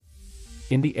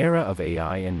In the era of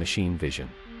AI and machine vision,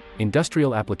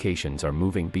 industrial applications are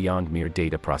moving beyond mere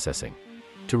data processing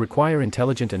to require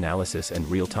intelligent analysis and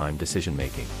real-time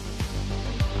decision-making.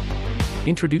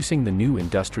 Introducing the new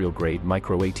industrial-grade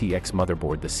Micro-ATX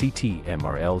motherboard, the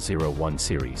CT-MRL01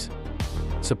 series.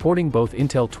 Supporting both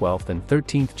Intel 12th and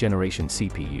 13th generation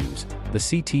CPUs, the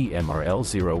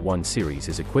CT-MRL01 series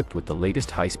is equipped with the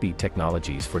latest high-speed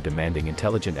technologies for demanding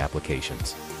intelligent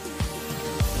applications.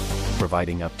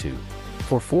 Providing up to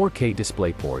 4K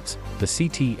display ports, the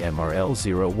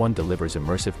CT-MRL01 delivers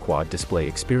immersive quad display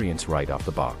experience right off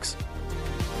the box.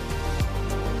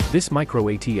 This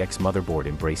Micro-ATX motherboard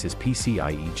embraces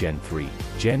PCIe Gen 3,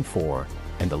 Gen 4,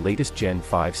 and the latest Gen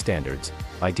 5 standards,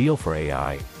 ideal for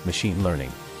AI, machine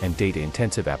learning, and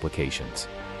data-intensive applications.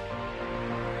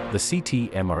 The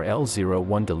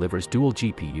CT-MRL01 delivers dual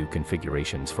GPU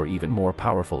configurations for even more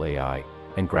powerful AI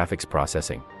and graphics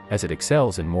processing, as it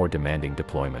excels in more demanding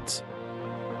deployments.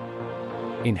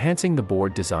 Enhancing the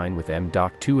board design with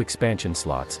M.2 expansion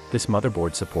slots, this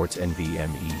motherboard supports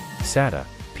NVMe, SATA,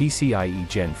 PCIe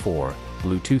Gen 4,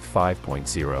 Bluetooth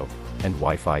 5.0, and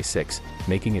Wi-Fi 6,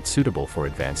 making it suitable for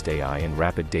advanced AI and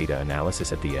rapid data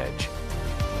analysis at the edge.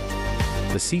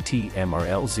 The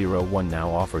CT-MRL01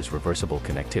 now offers reversible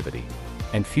connectivity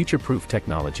and future-proof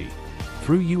technology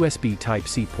through USB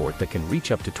Type-C port that can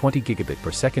reach up to 20 gigabit per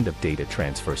second of data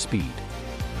transfer speed.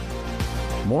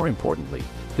 More importantly,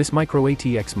 this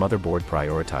Micro-ATX motherboard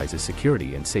prioritizes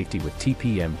security and safety with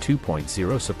TPM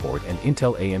 2.0 support and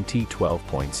Intel AMT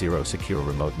 12.0 secure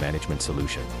remote management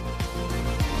solution.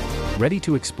 Ready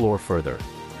to explore further?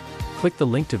 Click the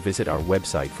link to visit our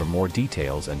website for more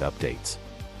details and updates.